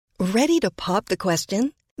Ready to pop the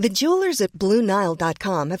question? The jewelers at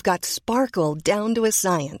BlueNile.com have got sparkle down to a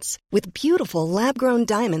science with beautiful lab-grown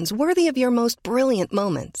diamonds worthy of your most brilliant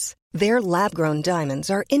moments. Their lab-grown diamonds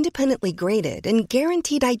are independently graded and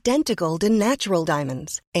guaranteed identical to natural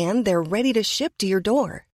diamonds, and they're ready to ship to your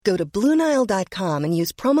door. Go to BlueNile.com and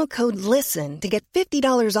use promo code LISTEN to get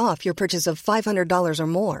 $50 off your purchase of $500 or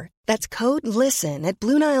more. That's code LISTEN at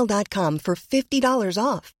BlueNile.com for $50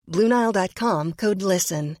 off. BlueNile.com, code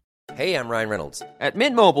LISTEN. Hey, I'm Ryan Reynolds. At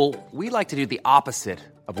Mint Mobile, we like to do the opposite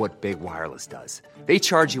of what Big Wireless does. They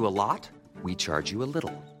charge you a lot, we charge you a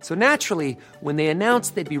little. So naturally, when they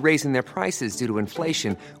announced they'd be raising their prices due to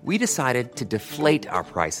inflation, we decided to deflate our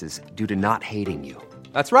prices due to not hating you.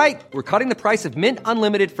 That's right. We're cutting the price of Mint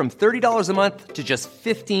Unlimited from $30 a month to just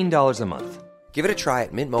 $15 a month. Give it a try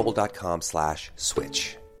at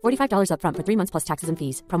mintmobile.com/switch. $45 up front for 3 months plus taxes and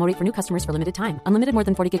fees. Promo rate for new customers for limited time. Unlimited more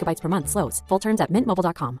than 40 gigabytes per month. Slows full terms at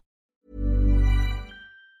mintmobile.com.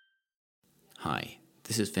 Hi,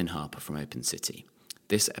 this is Finn Harper from Open City.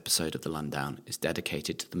 This episode of The Lundown is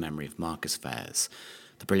dedicated to the memory of Marcus Fares,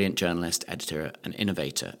 the brilliant journalist, editor and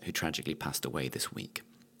innovator who tragically passed away this week.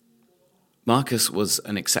 Marcus was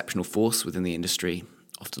an exceptional force within the industry,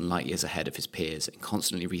 often light years ahead of his peers in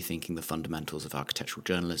constantly rethinking the fundamentals of architectural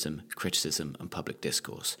journalism, criticism and public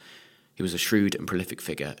discourse. He was a shrewd and prolific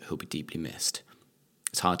figure who'll be deeply missed.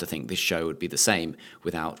 It's hard to think this show would be the same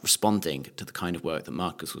without responding to the kind of work that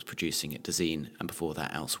Marcus was producing at Dezeen and before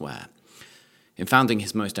that elsewhere. In founding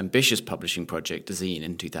his most ambitious publishing project, Dezeen,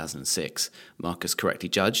 in 2006, Marcus correctly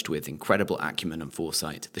judged with incredible acumen and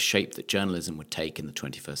foresight the shape that journalism would take in the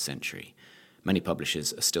 21st century. Many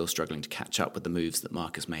publishers are still struggling to catch up with the moves that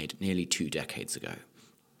Marcus made nearly 2 decades ago.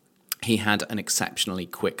 He had an exceptionally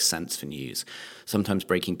quick sense for news, sometimes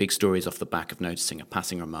breaking big stories off the back of noticing a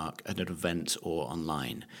passing remark at an event or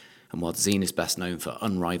online. And while Dezeen is best known for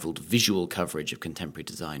unrivaled visual coverage of contemporary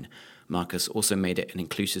design, Marcus also made it an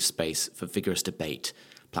inclusive space for vigorous debate,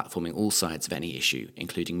 platforming all sides of any issue,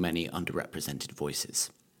 including many underrepresented voices.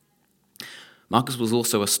 Marcus was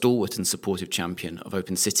also a stalwart and supportive champion of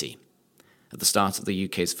Open City. At the start of the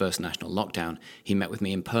UK's first national lockdown, he met with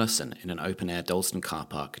me in person in an open-air Dalston car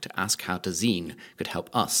park to ask how Dezeen could help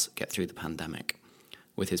us get through the pandemic.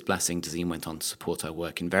 With his blessing, Dezeen went on to support our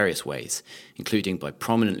work in various ways, including by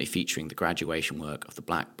prominently featuring the graduation work of the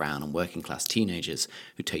black, brown and working-class teenagers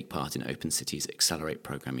who take part in Open City's Accelerate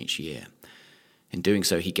programme each year. In doing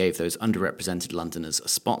so, he gave those underrepresented Londoners a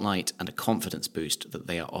spotlight and a confidence boost that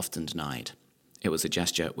they are often denied. It was a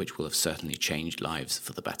gesture which will have certainly changed lives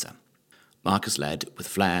for the better. Marcus led with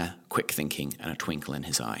flair, quick thinking and a twinkle in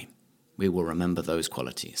his eye. We will remember those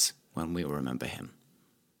qualities when we will remember him.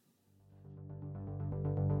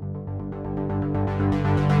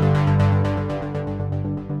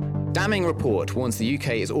 Damning report warns the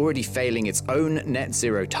UK is already failing its own net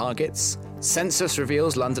zero targets. Census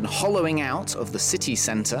reveals London hollowing out of the city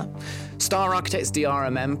centre. Star Architects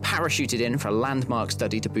DRMM parachuted in for a landmark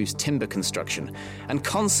study to boost timber construction. And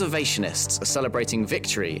conservationists are celebrating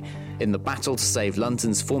victory in the battle to save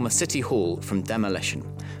London's former City Hall from demolition.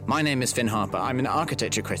 My name is Finn Harper. I'm an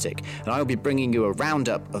architecture critic, and I'll be bringing you a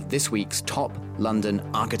roundup of this week's top London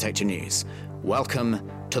architecture news. Welcome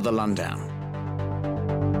to The Lundown.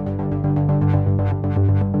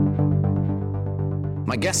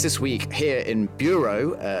 My guests this week here in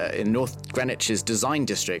Bureau, in North Greenwich's design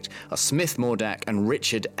district, are Smith Mordack and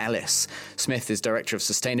Richard Ellis. Smith is Director of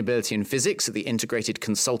Sustainability and Physics at the Integrated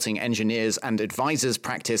Consulting Engineers and Advisors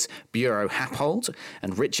practice Bureau Happold,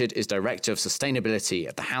 and Richard is Director of Sustainability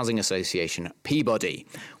at the Housing Association Peabody.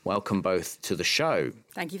 Welcome both to the show.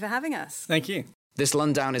 Thank you for having us. Thank you. This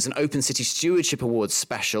Lundown is an Open City Stewardship Awards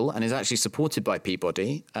special and is actually supported by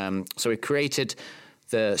Peabody. So we created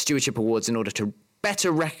the Stewardship Awards in order to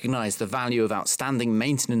better recognise the value of outstanding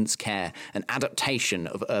maintenance, care and adaptation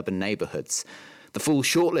of urban neighbourhoods. The full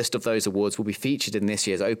shortlist of those awards will be featured in this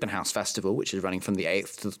year's Open House Festival, which is running from the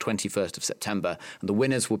 8th to the 21st of September, and the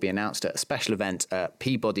winners will be announced at a special event at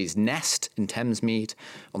Peabody's Nest in Thamesmead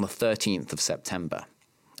on the 13th of September.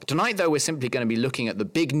 Tonight, though, we're simply going to be looking at the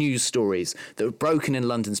big news stories that have broken in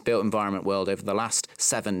London's built environment world over the last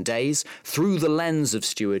 7 days through the lens of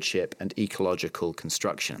stewardship and ecological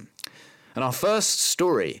construction. And our first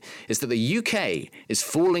story is that the UK is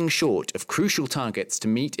falling short of crucial targets to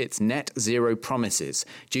meet its net zero promises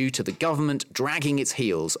due to the government dragging its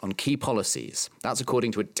heels on key policies. That's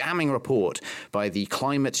according to a damning report by the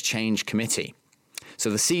Climate Change Committee. So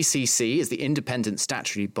the CCC is the independent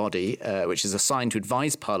statutory body which is assigned to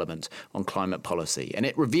advise Parliament on climate policy. And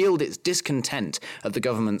it revealed its discontent at the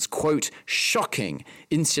government's, quote, shocking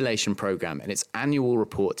insulation programme in its annual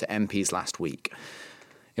report to MPs last week.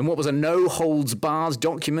 In what was a no-holds-barred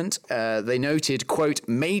document, they noted, quote,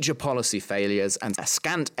 major policy failures and a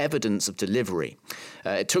scant evidence of delivery.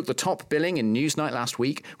 It took the top billing in Newsnight last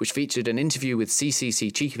week, which featured an interview with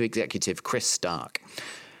CCC Chief Executive Chris Stark.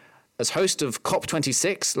 As host of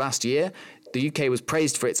COP26 last year, the UK was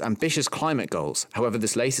praised for its ambitious climate goals. However,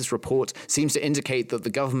 this latest report seems to indicate that the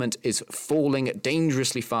government is falling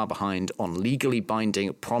dangerously far behind on legally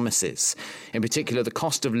binding promises. In particular, the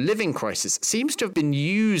cost of living crisis seems to have been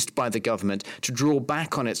used by the government to draw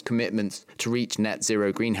back on its commitments to reach net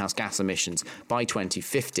zero greenhouse gas emissions by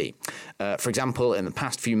 2050. For example, in the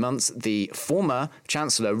past few months, the former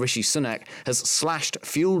Chancellor Rishi Sunak has slashed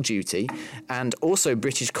fuel duty, and also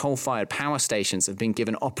British coal-fired power stations have been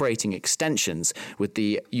given operating extensions with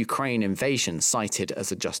the Ukraine invasion cited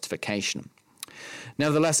as a justification.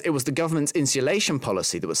 Nevertheless, it was the government's insulation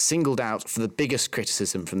policy that was singled out for the biggest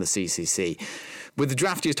criticism from the CCC. With the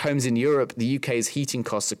draftiest homes in Europe, the UK's heating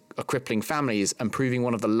costs are crippling families and proving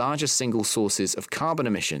one of the largest single sources of carbon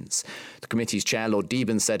emissions. The committee's chair, Lord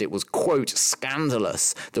Deben, said it was, quote,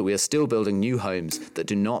 scandalous that we are still building new homes that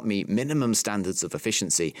do not meet minimum standards of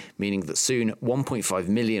efficiency, meaning that soon 1.5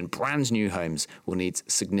 million brand new homes will need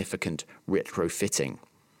significant retrofitting.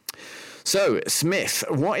 So, Smith,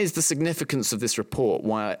 what is the significance of this report,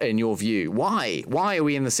 in your view? Why are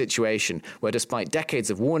we in the situation where, despite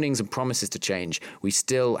decades of warnings and promises to change, we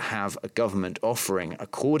still have a government offering,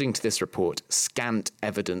 according to this report, scant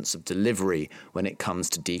evidence of delivery when it comes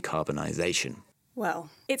to decarbonisation?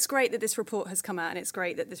 Well, it's great that this report has come out, and it's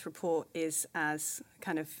great that this report is as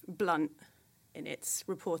kind of blunt in its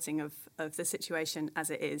reporting of the situation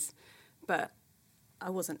as it is. But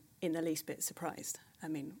I wasn't in the least bit surprised. I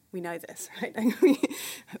mean, we know this, right?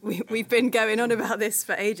 We've been going on about this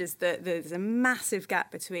for ages, that there's a massive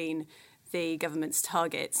gap between the government's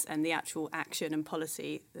targets and the actual action and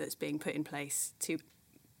policy that's being put in place to,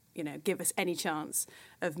 give us any chance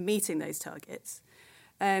of meeting those targets.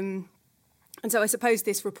 And so I suppose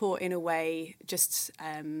this report, in a way, just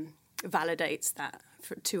validates that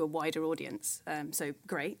to a wider audience. So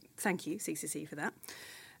great. Thank you, CCC, for that.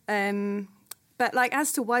 But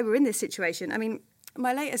as to why we're in this situation, I mean,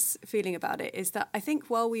 my latest feeling about it is that I think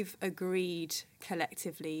while we've agreed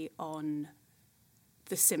collectively on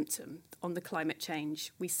the symptom, on the climate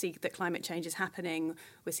change, we see that climate change is happening,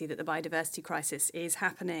 we see that the biodiversity crisis is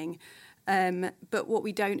happening, but what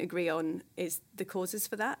we don't agree on is the causes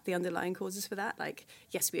for that, the underlying causes for that.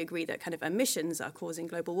 Yes, we agree that kind of emissions are causing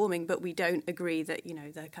global warming, but we don't agree that,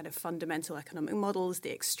 the kind of fundamental economic models,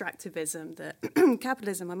 the extractivism, the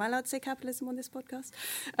capitalism, am I allowed to say capitalism on this podcast?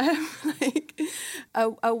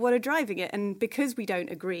 Are what are driving it. And because we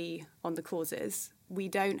don't agree on the causes, we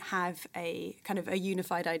don't have a kind of a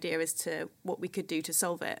unified idea as to what we could do to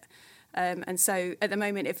solve it. And so at the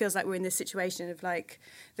moment, it feels like we're in this situation of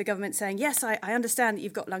the government saying, yes, I understand that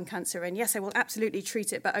you've got lung cancer, and yes, I will absolutely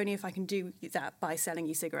treat it, but only if I can do that by selling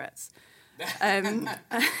you cigarettes.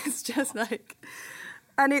 It's just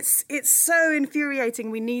and it's so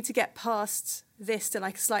infuriating. We need to get past this to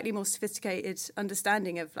a slightly more sophisticated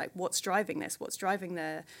understanding of what's driving this, what's driving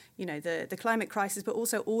the climate crisis, but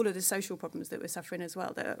also all of the social problems that we're suffering as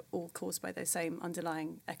well, that are all caused by those same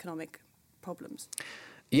underlying economic problems.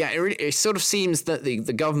 Yeah, it sort of seems that the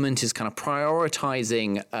government is kind of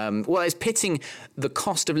prioritising, it's pitting the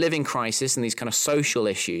cost of living crisis and these kind of social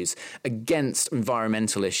issues against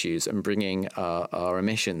environmental issues and bringing our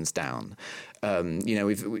emissions down.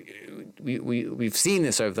 We've seen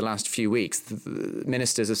this over the last few weeks. The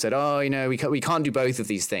ministers have said, we can't do both of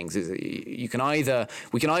these things. We can either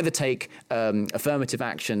take affirmative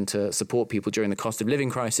action to support people during the cost of living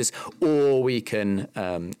crisis, or we can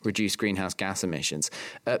reduce greenhouse gas emissions.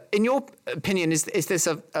 In your opinion, is this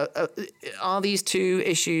are these two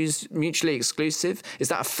issues mutually exclusive? Is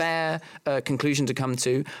that a fair conclusion to come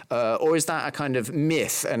to, or is that a kind of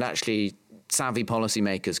myth, and actually savvy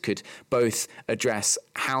policymakers could both address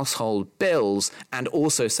household bills and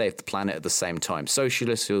also save the planet at the same time, social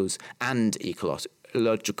issues and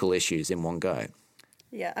ecological issues in one go?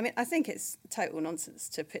 Yeah, I mean, I think it's total nonsense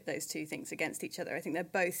to pit those two things against each other. I think they're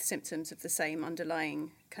both symptoms of the same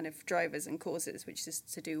underlying kind of drivers and causes, which is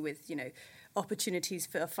to do with, opportunities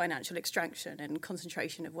for financial extraction and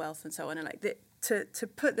concentration of wealth and so on. And to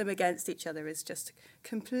put them against each other is just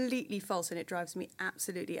completely false, and it drives me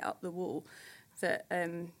absolutely up the wall that,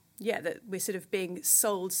 that we're sort of being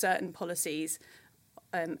sold certain policies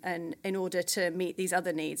and in order to meet these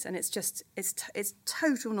other needs. And it's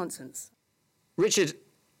total nonsense. Richard,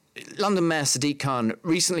 London Mayor Sadiq Khan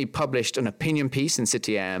recently published an opinion piece in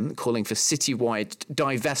City AM calling for citywide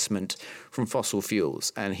divestment from fossil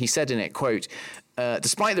fuels. And he said in it, quote,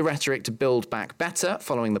 despite the rhetoric to build back better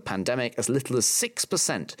following the pandemic, as little as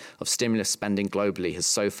 6% of stimulus spending globally has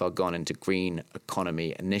so far gone into green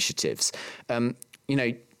economy initiatives.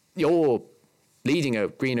 You're leading a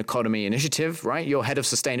green economy initiative, right? You're head of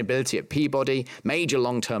sustainability at Peabody, major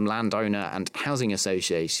long-term landowner and housing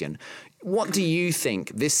association. What do you think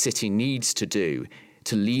this city needs to do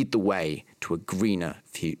to lead the way to a greener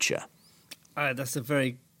future? That's a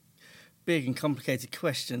very big and complicated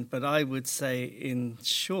question, but I would say in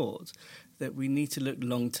short that we need to look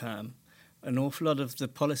long-term. An awful lot of the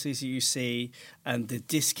policies that you see and the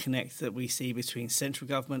disconnect that we see between central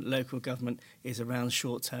government, local government is around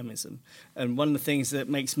short-termism. And one of the things that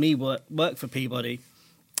makes me work for Peabody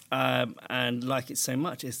and like it so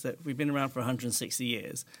much is that we've been around for 160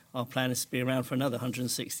 years. Our plan is to be around for another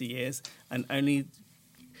 160 years, and only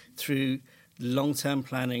through long-term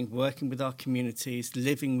planning, working with our communities,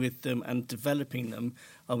 living with them and developing them,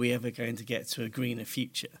 are we ever going to get to a greener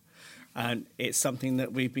future. And it's something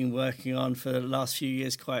that we've been working on for the last few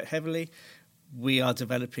years quite heavily. We are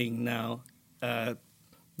developing now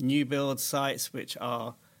new build sites which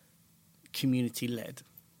are community-led,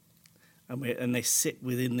 and they sit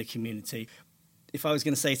within the community. If I was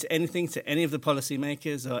going to say to anything to any of the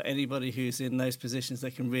policymakers or anybody who's in those positions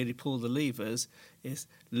that can really pull the levers, is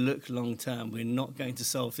look long-term. We're not going to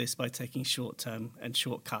solve this by taking short-term and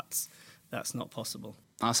shortcuts. That's not possible.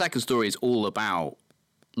 Our second story is all about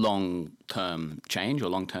long-term change or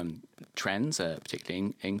long-term trends,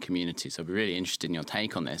 particularly in communities. So I'd be really interested in your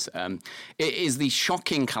take on this. It is the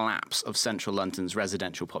shocking collapse of central London's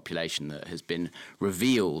residential population that has been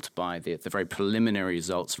revealed by the very preliminary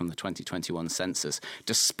results from the 2021 census,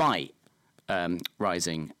 despite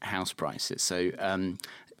rising house prices. So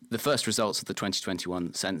the first results of the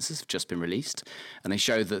 2021 census have just been released, and they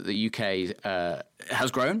show that the UK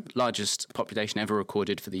has grown, largest population ever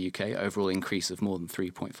recorded for the UK, overall increase of more than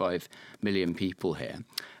 3.5 million people here.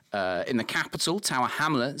 In the capital, Tower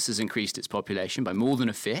Hamlets has increased its population by more than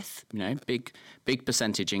a fifth, big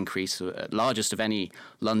percentage increase, largest of any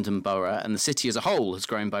London borough, and the city as a whole has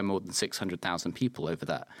grown by more than 600,000 people over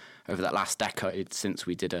that last decade since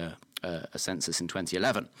we did a census in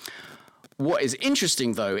 2011. What is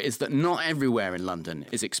interesting, though, is that not everywhere in London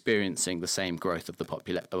is experiencing the same growth of the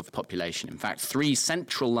population. In fact, 3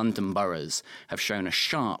 central London boroughs have shown a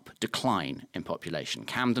sharp decline in population.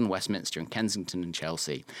 Camden, Westminster and Kensington and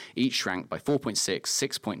Chelsea each shrank by 4.6%,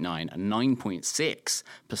 6.9% and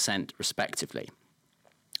 9.6% respectively.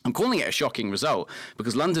 I'm calling it a shocking result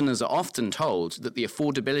because Londoners are often told that the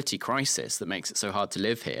affordability crisis that makes it so hard to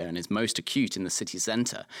live here and is most acute in the city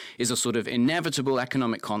centre is a sort of inevitable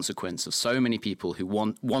economic consequence of so many people who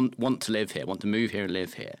want to live here, want to move here and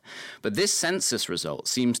live here. But this census result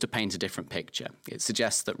seems to paint a different picture. It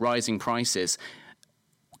suggests that rising prices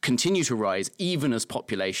continue to rise even as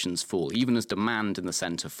populations fall, even as demand in the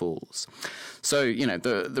centre falls. So,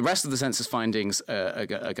 the rest of the census findings are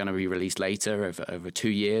going to be released later over 2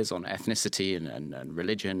 years on ethnicity and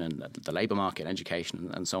religion and the labour market, and education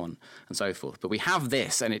and so on and so forth. But we have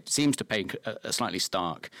this, and it seems to paint a slightly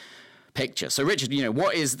stark picture. So, Richard,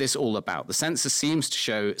 what is this all about? The census seems to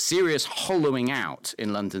show serious hollowing out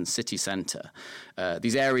in London's city centre.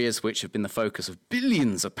 These areas, which have been the focus of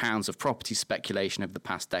billions of pounds of property speculation over the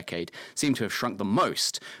past decade, seem to have shrunk the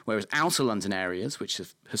most, whereas outer London areas, which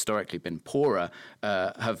have historically been poorer,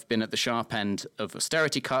 have been at the sharp end of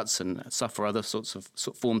austerity cuts and suffer other sorts of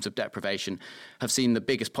forms of deprivation, have seen the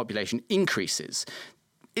biggest population increases.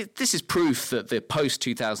 This is proof that the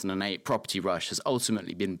post-2008 property rush has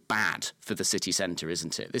ultimately been bad for the city centre,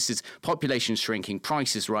 isn't it? This is population shrinking,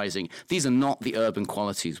 prices rising. These are not the urban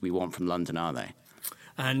qualities we want from London, are they?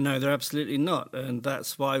 And no, they're absolutely not. And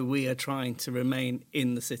that's why we are trying to remain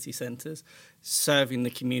in the city centres, serving the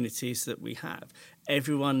communities that we have.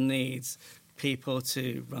 Everyone needs people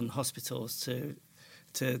to run hospitals,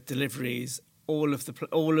 to deliveries, all of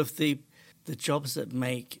the jobs that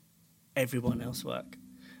make everyone else work.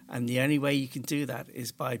 And the only way you can do that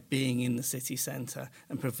is by being in the city centre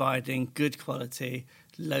and providing good quality,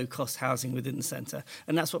 low-cost housing within the centre.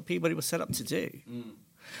 And that's what Peabody was set up to do.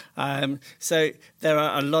 So there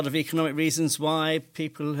are a lot of economic reasons why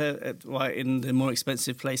why in the more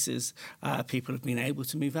expensive places people have been able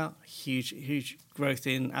to move out. Huge growth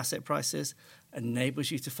in asset prices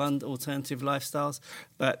enables you to fund alternative lifestyles.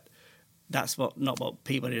 But that's not what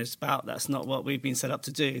Peabody is about. That's not what we've been set up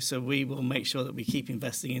to do. So we will make sure that we keep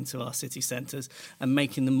investing into our city centres and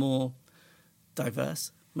making them more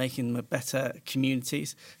diverse, making them better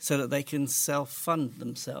communities so that they can self-fund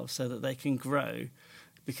themselves, so that they can grow,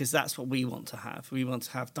 because that's what we want to have. We want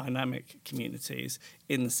to have dynamic communities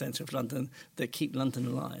in the centre of London that keep London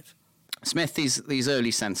alive. Smith, these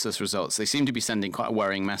early census results, they seem to be sending quite a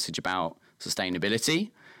worrying message about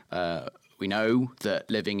sustainability. We know that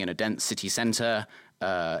living in a dense city centre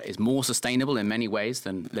is more sustainable in many ways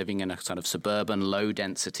than living in a sort of suburban,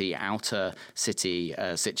 low-density, outer city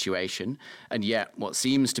situation. And yet what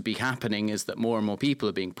seems to be happening is that more and more people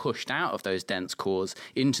are being pushed out of those dense cores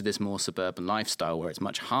into this more suburban lifestyle, where it's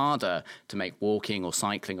much harder to make walking or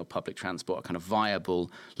cycling or public transport a kind of viable,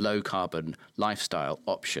 low-carbon lifestyle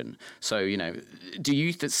option. So, do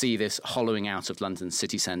you see this hollowing out of London's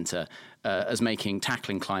city centre as making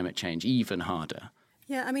tackling climate change even harder?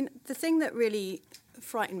 Yeah, I mean, the thing that really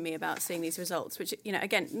frightened me about seeing these results, which,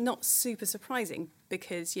 again, not super surprising,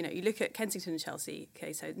 because, you look at Kensington and Chelsea,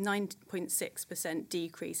 okay, so 9.6%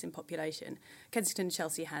 decrease in population. Kensington and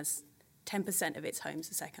Chelsea has 10% of its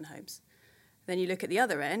homes are second homes. Then you look at the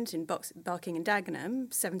other end, in Barking and Dagenham,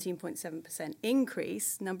 17.7%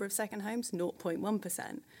 increase, number of second homes,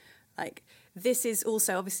 0.1%. Like, this is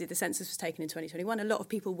also, obviously, the census was taken in 2021. A lot of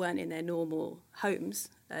people weren't in their normal homes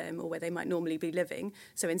or where they might normally be living.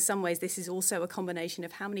 So in some ways, this is also a combination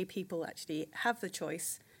of how many people actually have the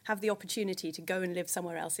choice, have the opportunity to go and live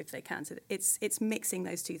somewhere else if they can. So it's mixing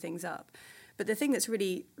those two things up. But the thing that's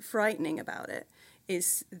really frightening about it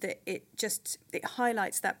is that it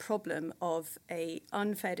highlights that problem of a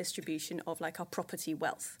unfair distribution of like our property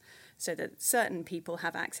wealth. So that certain people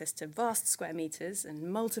have access to vast square meters and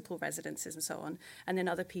multiple residences and so on, and then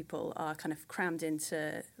other people are kind of crammed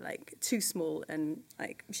into like too small and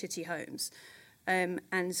like shitty homes.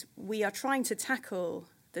 And we are trying to tackle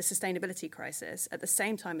the sustainability crisis at the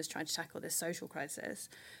same time as trying to tackle this social crisis.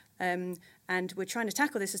 And we're trying to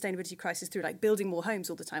tackle this sustainability crisis through like building more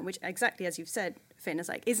homes all the time, which exactly as you've said, Finn, is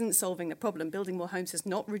like isn't solving the problem. Building more homes has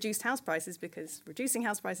not reduced house prices, because reducing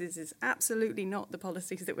house prices is absolutely not the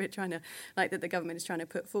policies that we're trying to, like, that the government is trying to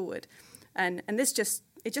put forward. And this just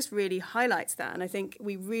really highlights that. And I think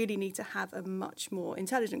we really need to have a much more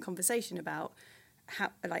intelligent conversation about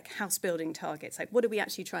house building targets. Like, what are we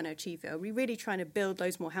actually trying to achieve here? Are we really trying to build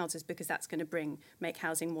loads more houses because that's going to make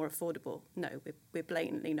housing more affordable? No, we're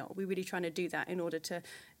blatantly not. We're really trying to do that in order to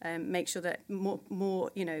make sure that more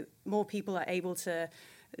people are able to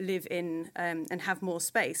live in and have more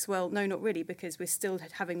space. Well, no, not really, because we're still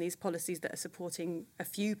having these policies that are supporting a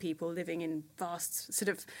few people living in vast sort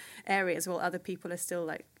of areas while other people are still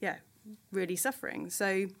really suffering.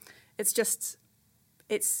 So it's just...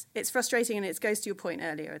 It's frustrating, and it goes to your point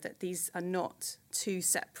earlier that these are not two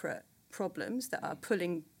separate problems that are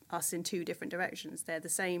pulling us in two different directions. They're the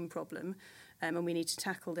same problem, and we need to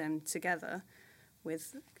tackle them together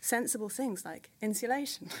with sensible things like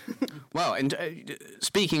insulation. Well, and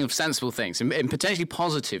speaking of sensible things, in potentially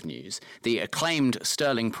positive news, the acclaimed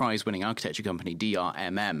Sterling Prize-winning architecture company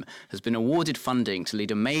DRMM has been awarded funding to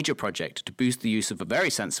lead a major project to boost the use of a very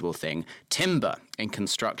sensible thing, timber, in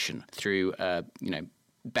construction through,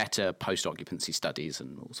 better post-occupancy studies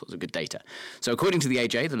and all sorts of good data. So according to the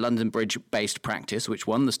AJ, the London Bridge-based practice, which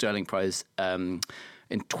won the Sterling Prize in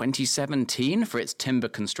 2017 for its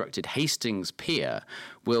timber-constructed Hastings Pier,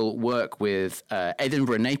 will work with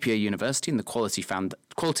Edinburgh Napier University and the Quality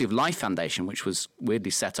of Life Foundation, which was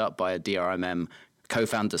weirdly set up by a DRMM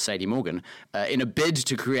co-founder Sadie Morgan, in a bid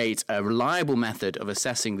to create a reliable method of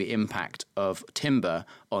assessing the impact of timber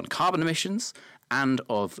on carbon emissions and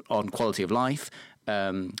on quality of life.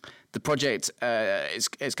 The project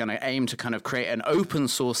is going to aim to kind of create an open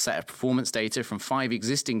source set of performance data from 5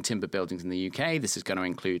 existing timber buildings in the UK. This is going to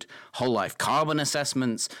include whole life carbon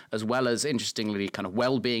assessments, as well as, interestingly, kind of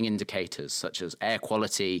well-being indicators such as air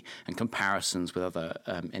quality and comparisons with other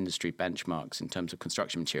industry benchmarks in terms of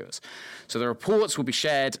construction materials. So the reports will be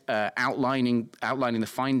shared outlining the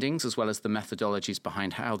findings, as well as the methodologies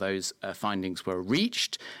behind how those findings were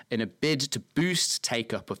reached, in a bid to boost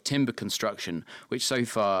take-up of timber construction, which so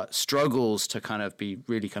far struggles to kind of be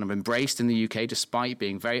really kind of embraced in the UK, despite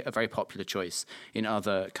being a very popular choice in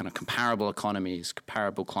other kind of comparable economies,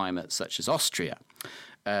 comparable climates such as Austria.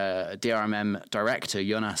 DRMM director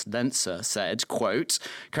Jonas Lenzer said, quote,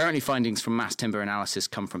 "Currently findings from mass timber analysis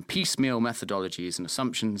come from piecemeal methodologies and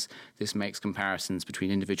assumptions. This makes comparisons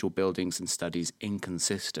between individual buildings and studies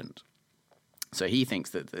inconsistent." So he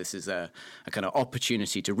thinks that this is a kind of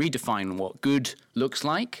opportunity to redefine what good looks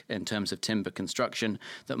like in terms of timber construction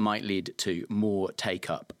that might lead to more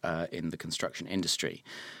take-up in the construction industry.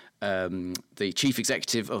 the chief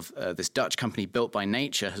executive of this Dutch company Built by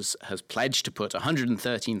Nature has pledged to put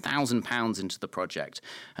 £113,000 into the project.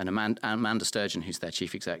 And Amanda Sturgeon, who's their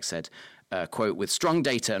chief exec, said, quote, "With strong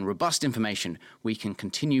data and robust information, we can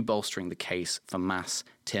continue bolstering the case for mass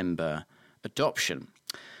timber adoption."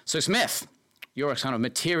 So, Smith, you're a kind of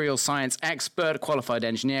material science expert, qualified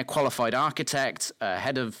engineer, qualified architect,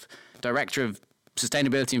 director of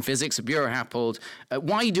sustainability and physics at Buro Happold.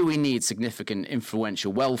 Why do we need significant,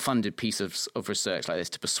 influential, well-funded pieces of research like this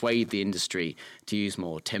to persuade the industry to use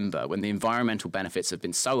more timber when the environmental benefits have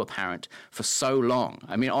been so apparent for so long?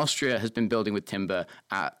 I mean, Austria has been building with timber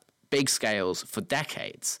at big scales for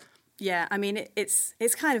decades. Yeah, I mean, it's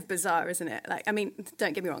kind of bizarre, isn't it? Like, I mean,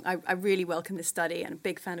 don't get me wrong, I really welcome this study and a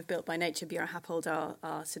big fan of Built by Nature. Buro Happold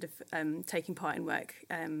are sort of taking part in work,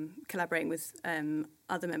 collaborating with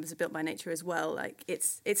other members of Built by Nature as well. Like,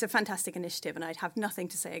 it's a fantastic initiative and I'd have nothing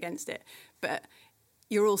to say against it. But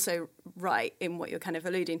you're also right in what you're kind of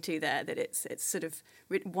alluding to there, that it's sort of,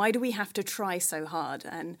 why do we have to try so hard?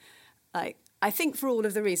 And I think for all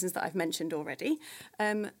of the reasons that I've mentioned already,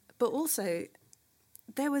 but also,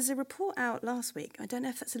 there was a report out last week. I don't know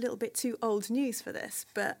if that's a little bit too old news for this,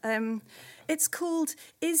 but it's called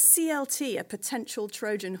 "Is CLT a Potential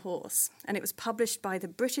Trojan Horse?" And it was published by the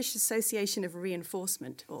British Association of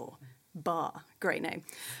Reinforcement, or BAR, great name.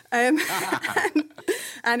 And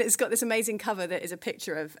it's got this amazing cover that is a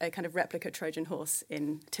picture of a kind of replica Trojan horse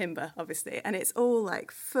in timber, obviously. And it's all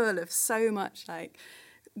like full of so much like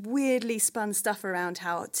weirdly spun stuff around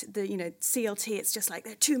how CLT, it's just like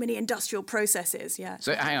there are too many industrial processes. Yeah.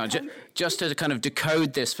 So hang on, just to kind of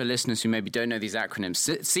decode this for listeners who maybe don't know these acronyms,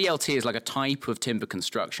 CLT is like a type of timber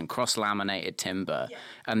construction, cross-laminated timber. Yeah.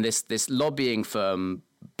 And this lobbying firm,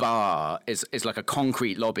 BAR, is like a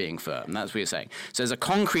concrete lobbying firm. That's what you're saying. So there's a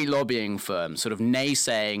concrete lobbying firm sort of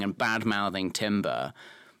naysaying and bad-mouthing timber.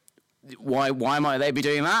 Why might they be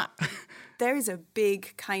doing that? There is a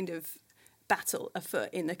big kind of battle afoot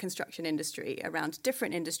in the construction industry around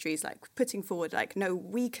different industries, like putting forward like, no,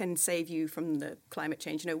 we can save you from the climate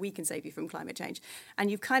change, no, we can save you from climate change.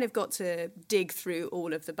 And you've kind of got to dig through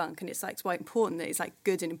all of the bunk, and it's like it's quite important that it's like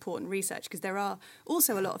good and important research, because there are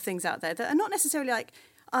also a lot of things out there that are not necessarily like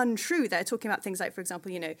untrue. They're talking about things like, for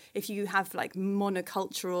example, if you have like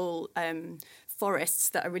monocultural forests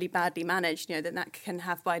that are really badly managed, then that can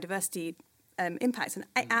have biodiversity impacts, and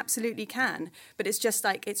it absolutely can. But it's just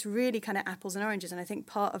like, it's really kind of apples and oranges. And I think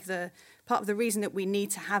part of the reason that we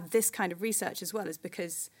need to have this kind of research as well is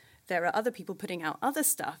because there are other people putting out other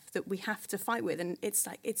stuff that we have to fight with. And it's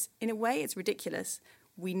like, it's in a way, it's ridiculous.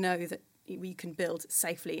 We know that we can build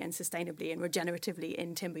safely and sustainably and regeneratively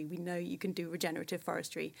in timber. We know you can do regenerative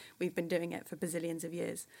forestry. We've been doing it for bazillions of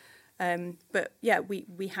years. But yeah,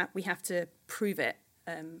 we have to prove it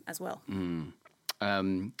as well. Mm.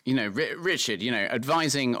 Richard,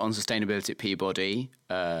 advising on sustainability at Peabody.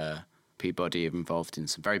 Peabody are involved in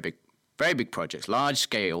some very big projects,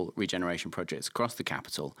 large-scale regeneration projects across the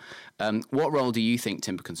capital. What role do you think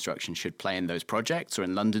timber construction should play in those projects or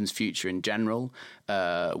in London's future in general?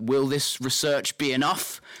 Will this research be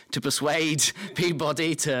enough to persuade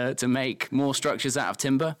Peabody to make more structures out of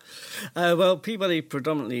timber? Well, Peabody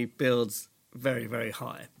predominantly builds very, very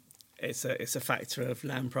high. It's a factor of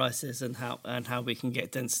land prices and how we can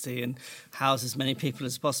get density and house as many people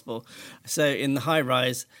as possible. So in the high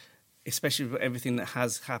rise, especially with everything that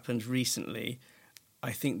has happened recently,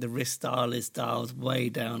 I think the risk dial is dialed way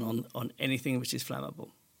down on anything which is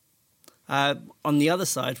flammable. On the other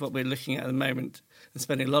side, what we're looking at the moment and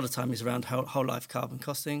spending a lot of time is around whole life carbon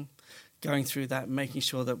costing, going through that, making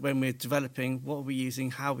sure that when we're developing, what are we using,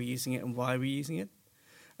 how are we using it, and why are we using it.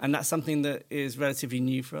 And that's something that is relatively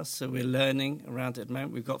new for us, so we're learning around it at the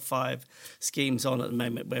moment. We've got 5 schemes on at the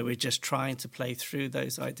moment where we're just trying to play through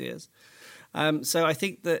those ideas. So I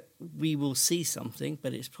think that we will see something,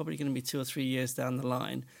 but it's probably going to be 2 or 3 years down the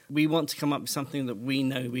line. We want to come up with something that we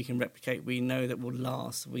know we can replicate, we know that will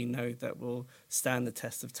last, we know that will stand the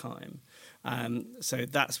test of time. So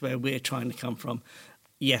that's where we're trying to come from.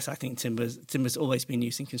 Yes, I think timber's always been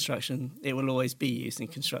used in construction. It will always be used in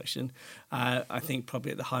construction. I think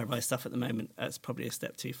probably at the high-rise stuff at the moment, that's probably a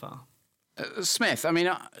step too far. Smith, I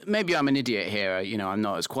mean, maybe I'm an idiot here. I'm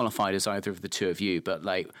not as qualified as either of the two of you, but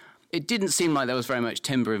it didn't seem like there was very much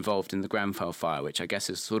timber involved in the Grenfell fire, which I guess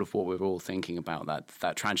is sort of what we're all thinking about,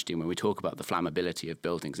 that tragedy when we talk about the flammability of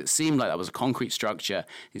buildings. It seemed like that was a concrete structure.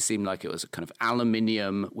 It seemed like it was a kind of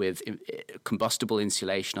aluminium with combustible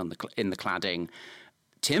insulation in the cladding.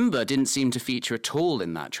 Timber didn't seem to feature at all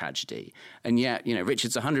in that tragedy. And yet,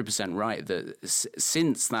 Richard's 100% right that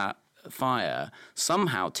since that fire,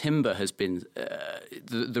 somehow timber has been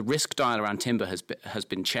the risk dial around timber has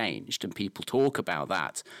been changed, and people talk about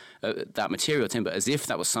that material timber as if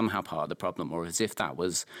that was somehow part of the problem, or as if that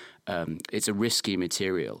was it's a risky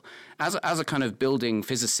material. As a kind of building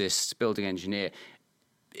physicist, building engineer,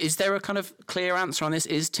 is there a kind of clear answer on this?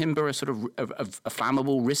 Is timber a sort of a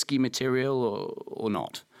flammable, risky material or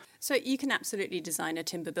not? So you can absolutely design a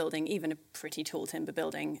timber building, even a pretty tall timber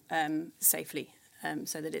building, safely,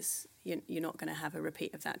 so that you're not going to have a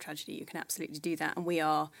repeat of that tragedy. You can absolutely do that. And we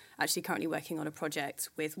are actually currently working on a project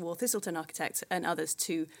with Wall Thistleton Architects and others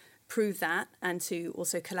to prove that, and to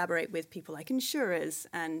also collaborate with people like insurers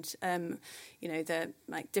and the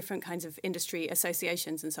like different kinds of industry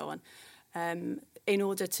associations and so on. In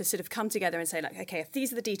order to sort of come together and say, like, okay, if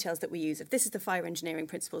these are the details that we use, if this is the fire engineering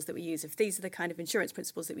principles that we use, if these are the kind of insurance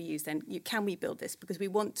principles that we use, then can we build this? Because we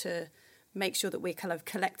want to make sure that we're kind of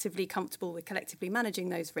collectively comfortable with collectively managing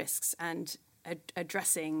those risks and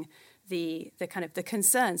addressing the kind of the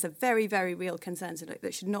concerns, the very, very real concerns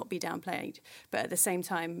that should not be downplayed, but at the same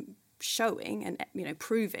time showing and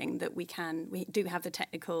proving that we do have the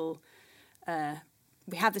technical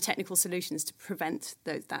we have the technical solutions to prevent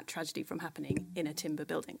that tragedy from happening in a timber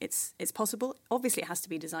building. It's possible. Obviously, it has to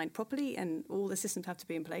be designed properly, and all the systems have to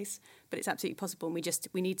be in place. But it's absolutely possible, and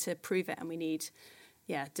we need to prove it, and we need,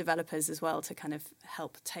 developers as well to kind of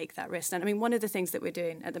help take that risk. And I mean, one of the things that we're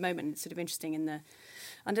doing at the moment, it's sort of interesting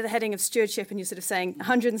under the heading of stewardship, and you're sort of saying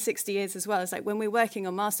 160 years as well. It's like when we're working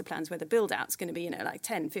on master plans where the build out's going to be, like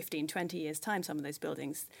 10, 15, 20 years time. Some of those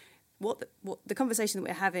buildings. What the conversation that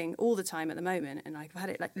we're having all the time at the moment, and I've had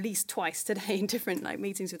it like at least twice today in different like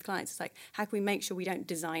meetings with clients, it's like, how can we make sure we don't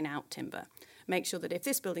design out timber? Make sure that if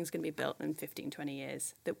this building's going to be built in 15, 20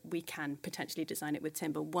 years, that we can potentially design it with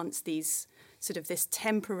timber once these sort of this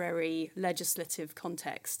temporary legislative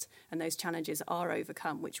context and those challenges are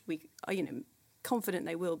overcome, which we are, confident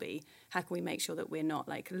they will be. How can we make sure that we're not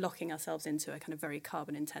like locking ourselves into a kind of very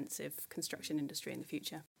carbon intensive construction industry in the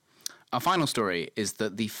future? Our final story is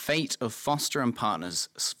that the fate of Foster and Partners'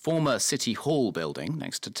 former City Hall building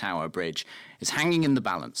next to Tower Bridge is hanging in the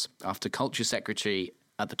balance after Culture Secretary,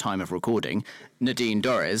 at the time of recording, Nadine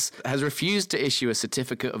Dorries, has refused to issue a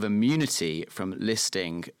certificate of immunity from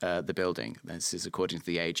listing the building. This is according to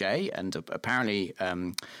the AJ, and apparently...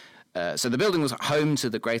 So the building was home to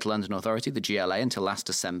the Greater London Authority, the GLA, until last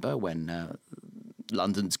December, when...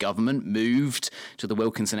 London's government moved to the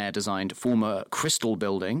Wilkinson Eyre-designed former Crystal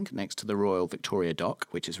building next to the Royal Victoria Dock,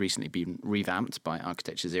 which has recently been revamped by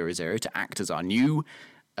Architecture 00 to act as our new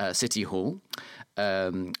City Hall.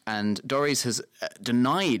 And Dorries has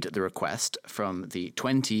denied the request from the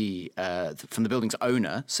building's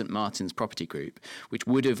owner, St Martin's Property Group, which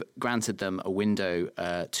would have granted them a window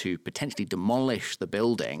to potentially demolish the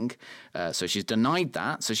building. So she's denied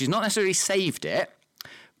that. So she's not necessarily saved it,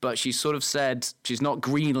 but she's sort of said she's not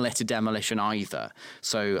greenlit a demolition either.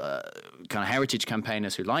 So kind of heritage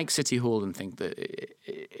campaigners who like City Hall and think that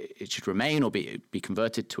it should remain or be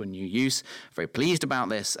converted to a new use are very pleased about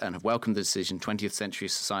this and have welcomed the decision. 20th Century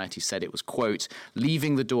Society said it was, quote,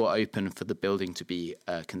 leaving the door open for the building to be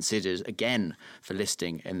considered again for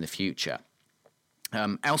listing in the future.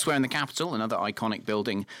 Elsewhere in the capital, another iconic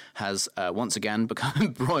building has once again become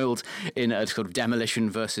embroiled in a sort of demolition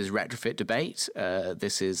versus retrofit debate.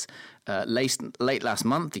 This is late last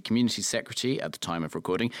month. The Community Secretary, at the time of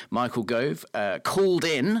recording, Michael Gove, called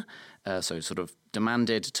in, so sort of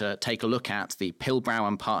demanded to take a look at the Pilbrow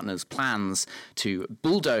and Partners plans to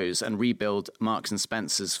bulldoze and rebuild Marks &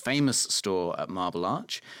 Spencer's famous store at Marble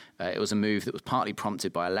Arch. It was a move that was partly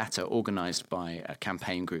prompted by a letter organised by a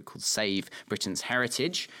campaign group called Save Britain's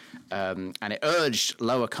Heritage, and it urged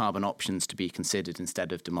lower carbon options to be considered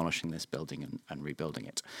instead of demolishing this building and rebuilding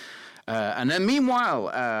it. And then meanwhile,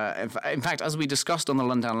 in fact, as we discussed on the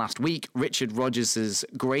Lundown last week, Richard Rogers'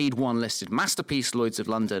 Grade 1 listed masterpiece, Lloyd's of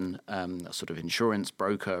London, a sort of insurance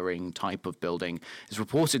brokering type of building, is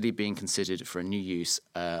reportedly being considered for a new use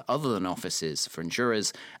other than offices for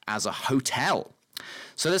insurers as a hotel.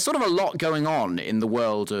 So there's sort of a lot going on in the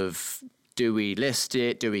world of do we list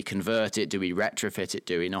it, do we convert it, do we retrofit it,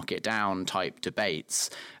 do we knock it down type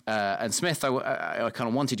debates. And Smith, I kind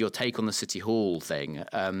of wanted your take on the City Hall thing.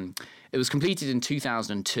 It was completed in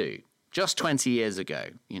 2002, just 20 years ago,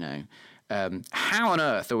 How on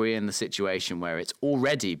earth are we in the situation where it's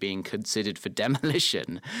already being considered for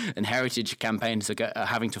demolition and heritage campaigns are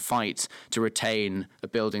having to fight to retain a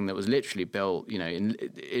building that was literally built,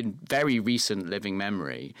 in very recent living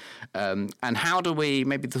memory? And how do we,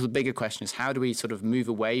 maybe the bigger question is, how do we sort of move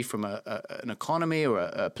away from an economy or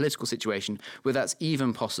a political situation where that's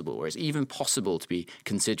even possible, where it's even possible to be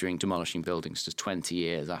considering demolishing buildings just 20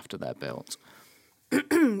 years after they're built?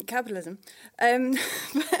 Capitalism.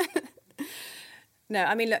 No,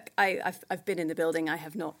 I mean, look, I've been in the building. I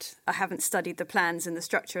haven't studied the plans and the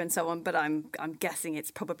structure and so on, but I'm guessing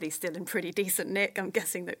it's probably still in pretty decent nick. I'm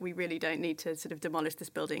guessing that we really don't need to sort of demolish this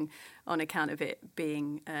building on account of it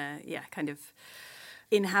being, kind of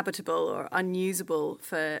inhabitable or unusable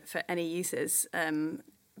for any uses.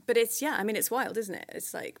 But it's wild, isn't it?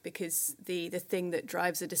 It's like, because the thing that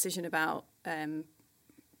drives a decision about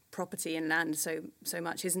property and land so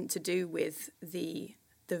much isn't to do with the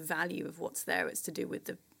value of what's there. It's to do with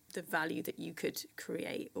the value that you could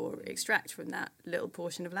create or extract from that little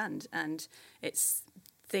portion of land. And it's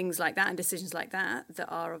things like that and decisions like that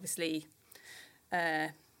are obviously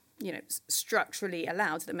structurally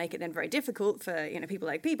allowed, that make it then very difficult for people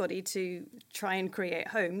like Peabody to try and create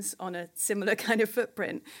homes on a similar kind of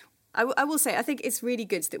footprint. I will say, I think it's really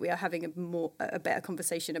good that we are having a better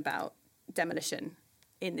conversation about demolition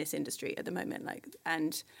in this industry at the moment,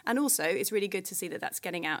 and also it's really good to see that that's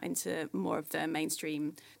getting out into more of the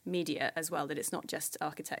mainstream media as well, that it's not just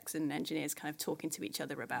architects and engineers kind of talking to each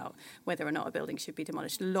other about whether or not a building should be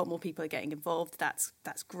demolished. A lot more people are getting involved. That's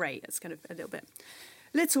great. It's kind of a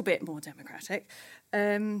little bit more democratic.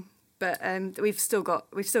 But we've still got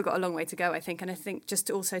a long way to go, I think. And I think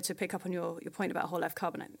just also to pick up on your point about whole life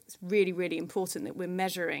carbon, it's really, really important that we're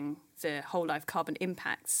measuring the whole life carbon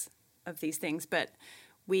impacts of these things. But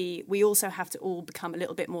we also have to all become a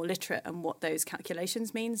little bit more literate on what those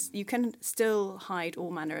calculations means. You can still hide all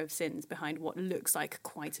manner of sins behind what looks like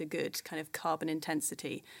quite a good kind of carbon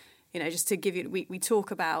intensity. Just to give you, we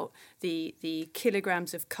talk about the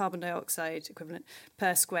kilograms of carbon dioxide equivalent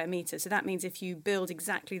per square metre. So that means if you build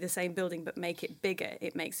exactly the same building but make it bigger,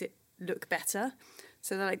 it makes it look better.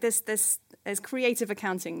 So there's creative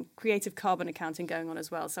accounting, creative carbon accounting going on as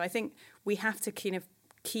well. So I think we have to kind of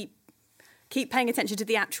keep paying attention to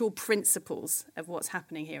the actual principles of what's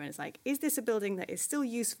happening here. And it's like, is this a building that is still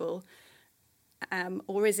useful?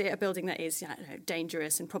 Or is it a building that is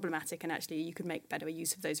dangerous and problematic, and actually you could make better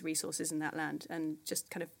use of those resources in that land, and just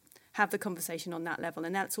kind of have the conversation on that level,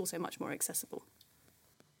 and that's also much more accessible.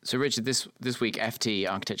 So Richard, this week, FT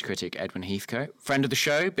architecture critic Edwin Heathcote, friend of the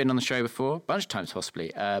show, been on the show before, a bunch of times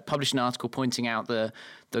possibly, published an article pointing out the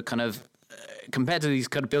kind of, compared to these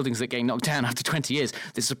kind of buildings that get knocked down after 20 years,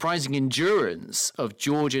 the surprising endurance of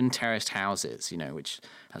Georgian terraced houses, which,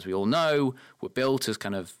 as we all know, were built as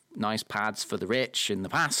kind of nice pads for the rich in the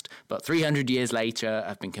past, but 300 years later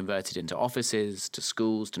have been converted into offices, to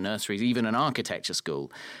schools, to nurseries, even an architecture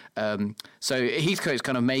school. So Heathcote is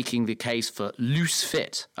kind of making the case for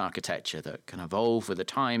loose-fit architecture that can evolve with the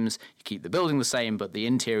times. You keep the building the same, but the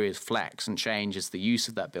interiors flex and change as the use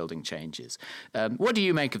of that building changes. What do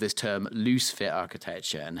you make of this term loose-fit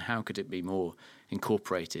architecture, and how could it be more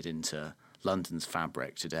incorporated into London's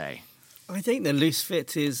fabric today? I think the loose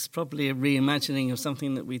fit is probably a reimagining of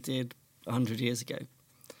something that we did 100 years ago.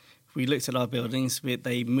 We looked at our buildings,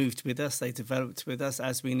 they moved with us, they developed with us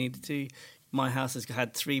as we needed to. My house has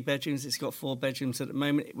had 3 bedrooms, it's got 4 bedrooms at the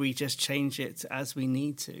moment. We just change it as we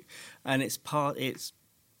need to. And it's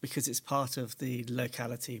because it's part of the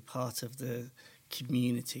locality, part of the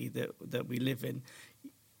community that we live in.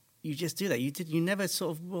 You just do that. You never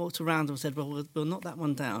sort of walked around and said, well, we'll knock that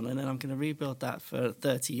one down, and then I'm going to rebuild that for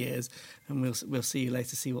 30 years, and we'll see you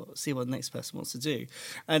later, see what the next person wants to do.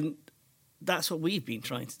 And that's what we've been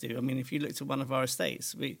trying to do. I mean, if you looked at one of our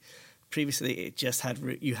estates, previously it just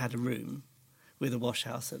you had a room with a wash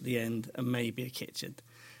house at the end and maybe a kitchen.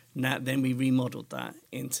 Then we remodeled that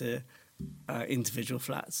into individual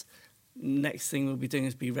flats. Next thing we'll be doing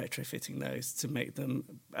is be retrofitting those to make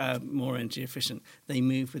them more energy efficient. They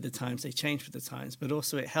move with the times, they change with the times, but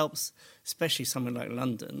also it helps, especially somewhere like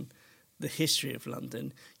London, the history of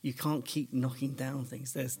London. You can't keep knocking down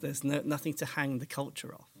things. There's nothing to hang the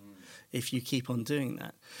culture off if you keep on doing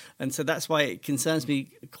that. And so that's why it concerns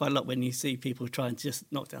me quite a lot when you see people trying to just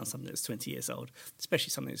knock down something that's 20 years old, especially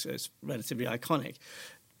something that's relatively iconic.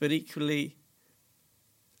 But equally,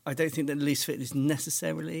 I don't think that loose fit is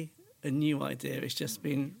necessarily a new idea. It's just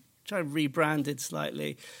been rebranded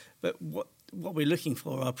slightly. But what we're looking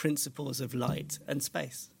for are principles of light and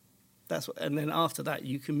space. And then after that,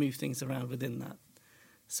 you can move things around within that.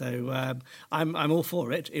 So I'm all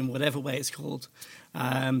for it in whatever way it's called.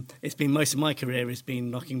 It's been most of my career has been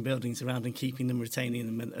knocking buildings around and keeping them, retaining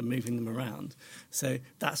them and moving them around. So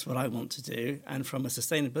that's what I want to do. And from a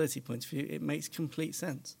sustainability point of view, it makes complete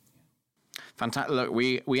sense. Fantastic. Look,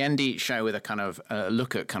 we end each show with a kind of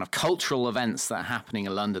look at kind of cultural events that are happening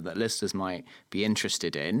in London that listeners might be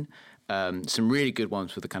interested in. Some really good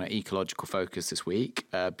ones with a kind of ecological focus this week.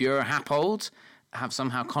 Buro Happold have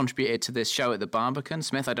somehow contributed to this show at the Barbican.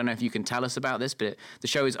 Smith, I don't know if you can tell us about this, but the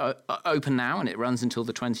show is open now and it runs until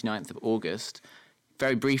the 29th of August.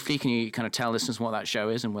 Very briefly, can you kind of tell listeners what that show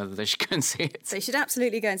is and whether they should go and see it? They should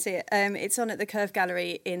absolutely go and see it. It's on at the Curve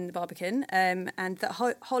Gallery in the Barbican, and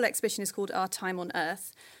the whole exhibition is called Our Time on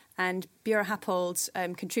Earth. And Buro Happold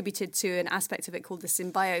contributed to an aspect of it called the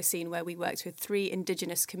Symbioscene, where we worked with 3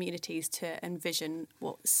 Indigenous communities to envision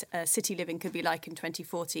what city living could be like in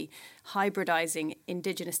 2040, hybridising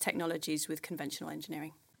Indigenous technologies with conventional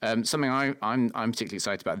engineering. Something I'm particularly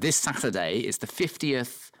excited about. This Saturday is the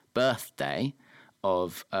 50th birthday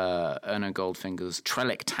of Erna Goldfinger's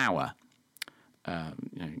Trellick Tower.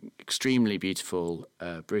 Extremely beautiful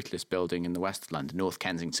brutalist building in the west of London, North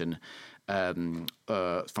Kensington,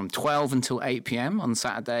 from 12 until 8 p.m. on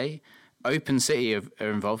Saturday. Open City are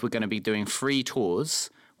involved. We're going to be doing free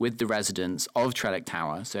tours with the residents of Trellick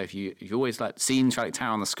Tower. So if you've always seen Trellick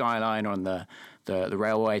Tower on the skyline or on the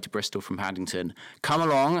railway to Bristol from Paddington, come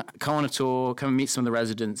along, come on a tour, come and meet some of the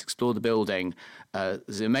residents, explore the building.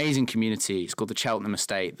 There's an amazing community. It's called the Cheltenham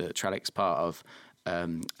Estate that Trellick's part of.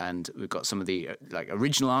 And we've got some of the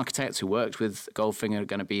original architects who worked with Goldfinger are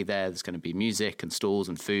going to be there. There's going to be music and stalls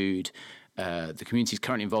and food. The community is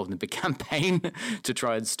currently involved in a big campaign to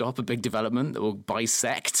try and stop a big development that will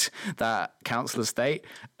bisect that council estate.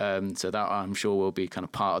 So that I'm sure will be kind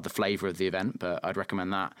of part of the flavour of the event, but I'd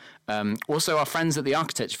recommend that. Also, our friends at the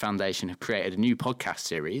Architecture Foundation have created a new podcast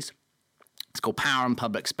series. It's called Power and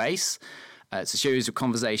Public Space. It's a series of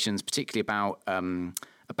conversations, particularly about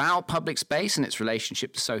public space and its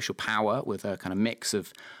relationship to social power, with a kind of mix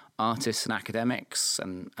of artists and academics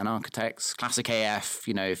and architects. Classic AF.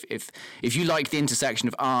 If you like the intersection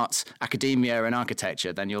of art, academia, and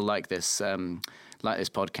architecture, then you'll like this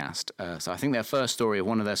podcast. So I think their first story, or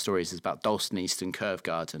one of their stories, is about Dalston East and Curve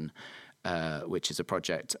Garden, which is a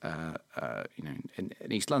project in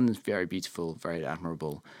East London. Very beautiful, very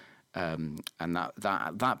admirable. And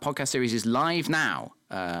that podcast series is live now,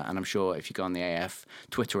 and I'm sure if you go on the AF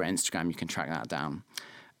Twitter or Instagram, you can track that down.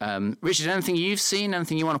 Richard, anything you've seen,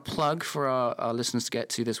 anything you want to plug for our listeners to get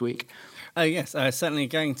to this week? Yes, certainly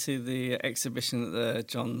going to the exhibition at the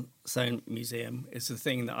John Soane Museum is the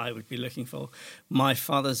thing that I would be looking for. My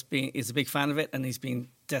father's is a big fan of it, and he's been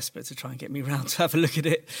desperate to try and get me round to have a look at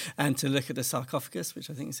it and to look at the sarcophagus, which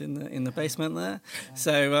I think is in the basement there.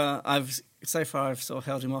 So I've sort of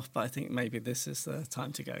held him off, but I think maybe this is the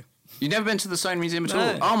time to go. You've never been to the Soane Museum at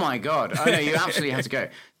all? Oh my God! I know you absolutely have to go.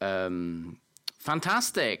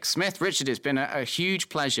 Fantastic. Smith, Richard, it's been a huge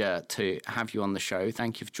pleasure to have you on the show.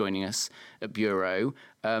 Thank you for joining us at Buro.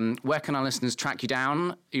 Where can our listeners track you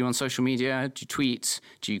down? Are you on social media? Do you tweet?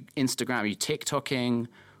 Do you Instagram? Are you TikToking?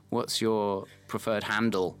 What's your preferred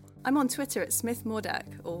handle? I'm on Twitter at Smith Mordack,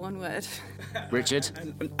 all one word. Richard?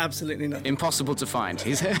 Absolutely not. Impossible to find.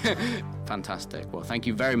 He's fantastic. Well, thank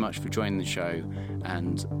you very much for joining the show,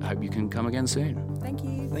 and I hope you can come again soon. Thank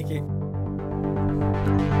you. Thank you.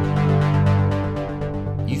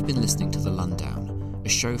 You've been listening to The Lundown, a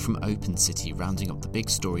show from Open City rounding up the big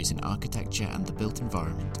stories in architecture and the built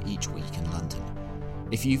environment each week in London.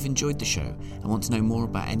 If you've enjoyed the show and want to know more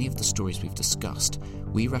about any of the stories we've discussed,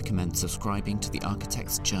 we recommend subscribing to The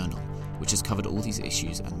Architect's Journal, which has covered all these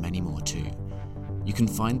issues and many more too. You can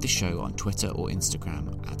find the show on Twitter or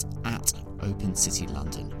Instagram at Open City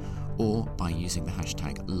London, or by using the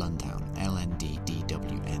hashtag Lundown,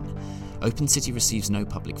 LNDDWN. Open City receives no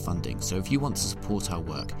public funding, so if you want to support our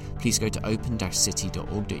work, please go to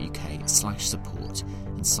open-city.org.uk/support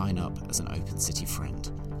and sign up as an Open City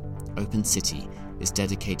friend. Open City is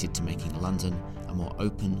dedicated to making London a more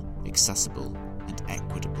open, accessible and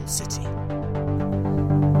equitable city.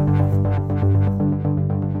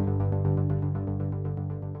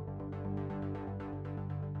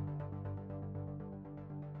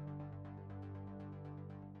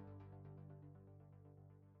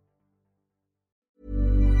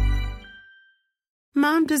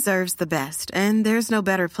 Mom deserves the best, and there's no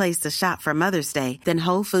better place to shop for Mother's Day than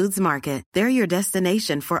Whole Foods Market. They're your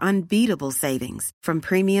destination for unbeatable savings, from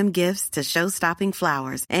premium gifts to show-stopping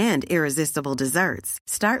flowers and irresistible desserts.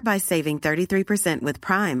 Start by saving 33% with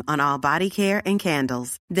Prime on all body care and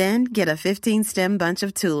candles. Then get a 15-stem bunch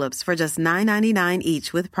of tulips for just $9.99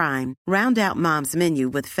 each with Prime. Round out Mom's menu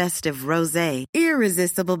with festive rosé,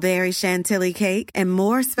 irresistible berry chantilly cake, and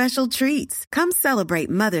more special treats. Come celebrate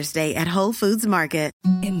Mother's Day at Whole Foods Market.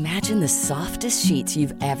 Imagine the softest sheets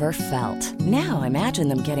you've ever felt. Now imagine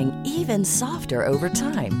them getting even softer over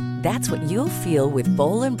time. That's what you'll feel with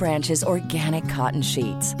Boll & Branch's organic cotton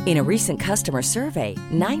sheets. In a recent customer survey,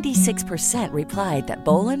 96% replied that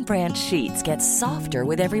Boll & Branch sheets get softer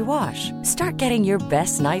with every wash. Start getting your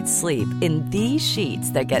best night's sleep in these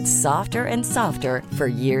sheets that get softer and softer for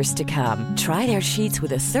years to come. Try their sheets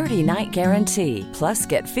with a 30-night guarantee. Plus,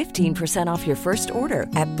 get 15% off your first order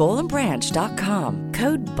at bollandbranch.com.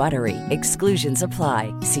 Code BUTTERY. Exclusions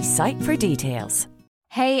apply. See site for details.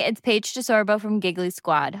 Hey, it's Paige DeSorbo from Giggly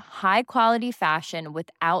Squad. High quality fashion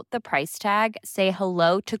without the price tag. Say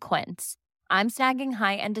hello to Quince. I'm snagging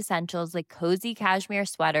high-end essentials like cozy cashmere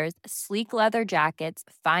sweaters, sleek leather jackets,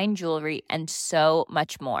 fine jewelry, and so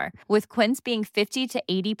much more. With Quince being 50 to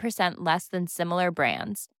 80% less than similar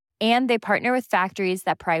brands. And they partner with factories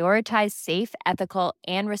that prioritize safe, ethical,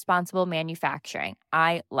 and responsible manufacturing.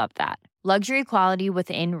 I love that. Luxury quality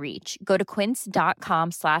within reach. Go to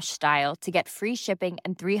quince.com/style to get free shipping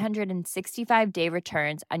and 365-day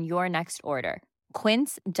returns on your next order.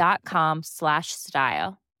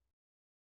 Quince.com/style.